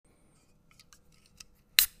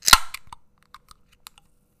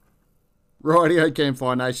Rightio,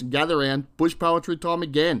 Campfire Nation, gather round. Bush poetry time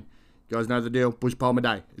again. You guys know the deal. Bush poem a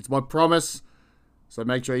day. It's my promise. So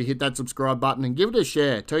make sure you hit that subscribe button and give it a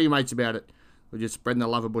share. Tell your mates about it. We're just spreading the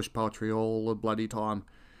love of bush poetry all the bloody time.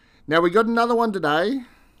 Now we got another one today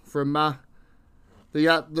from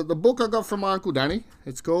the book I got from my Uncle Danny.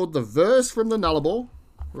 It's called The Verse from the Nullarbor.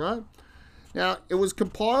 Right? Now it was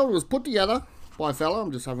compiled, it was put together by a fella.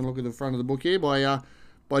 I'm just having a look at the front of the book here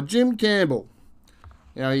by Jim Campbell.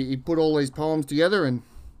 Now, he put all these poems together, and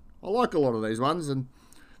I like a lot of these ones, and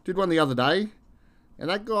did one the other day, and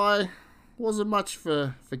that guy wasn't much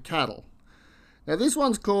for cattle. Now, this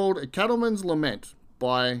one's called A Cattleman's Lament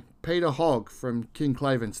by Peter Hogg from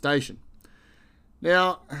Kinclaven Station.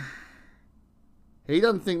 Now, he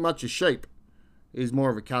doesn't think much of sheep. He's more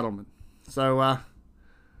of a cattleman. So, I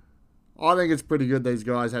think it's pretty good these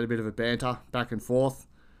guys had a bit of a banter back and forth.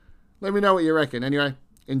 Let me know what you reckon. Anyway,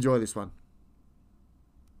 enjoy this one.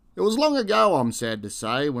 It was long ago, I'm sad to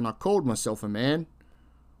say, when I called myself a man,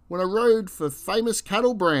 when I rode for famous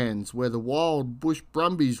cattle brands where the wild bush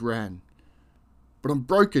brumbies ran. But I'm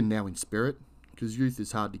broken now in spirit, 'cause youth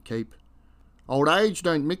is hard to keep. Old age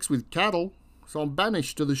don't mix with cattle, so I'm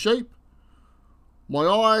banished to the sheep. My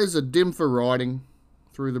eyes are dim for riding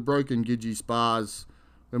through the broken Gidgee spars,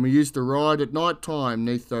 when we used to ride at night time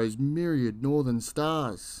neath those myriad northern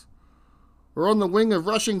stars. Or on the wing of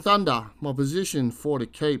rushing thunder, my position for to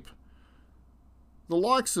keep. The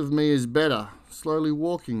likes of me is better, slowly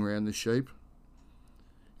walking round the sheep.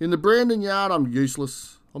 In the branding yard I'm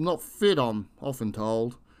useless, I'm not fit, I'm often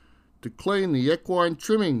told, to clean the equine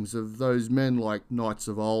trimmings of those men like knights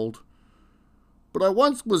of old. But I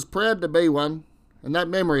once was proud to be one, and that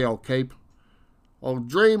memory I'll keep. I'll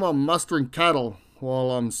dream I'm mustering cattle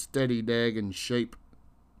while I'm steady dagging sheep.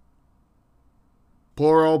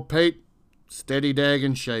 Poor old Pete. Steady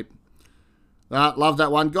dagging sheep. Love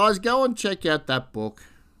that one. Guys, go and check out that book.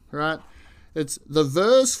 Right? It's The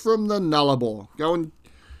Verse from the Nullarbor. Go and...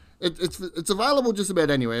 It's available just about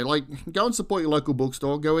anywhere. Like, go and support your local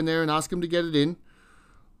bookstore. Go in there and ask them to get it in.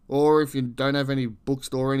 Or if you don't have any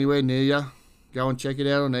bookstore anywhere near you, go and check it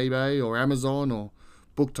out on eBay or Amazon or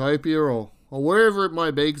Booktopia or wherever it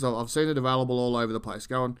might be, because I've seen it available all over the place.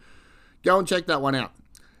 Go and check that one out.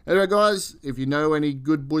 Anyway, guys, if you know any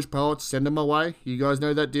good bush poets, send them my way. You guys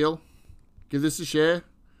know that deal. Give this a share.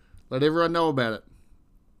 Let everyone know about it.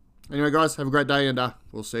 Anyway, guys, have a great day, and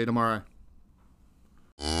we'll see you tomorrow.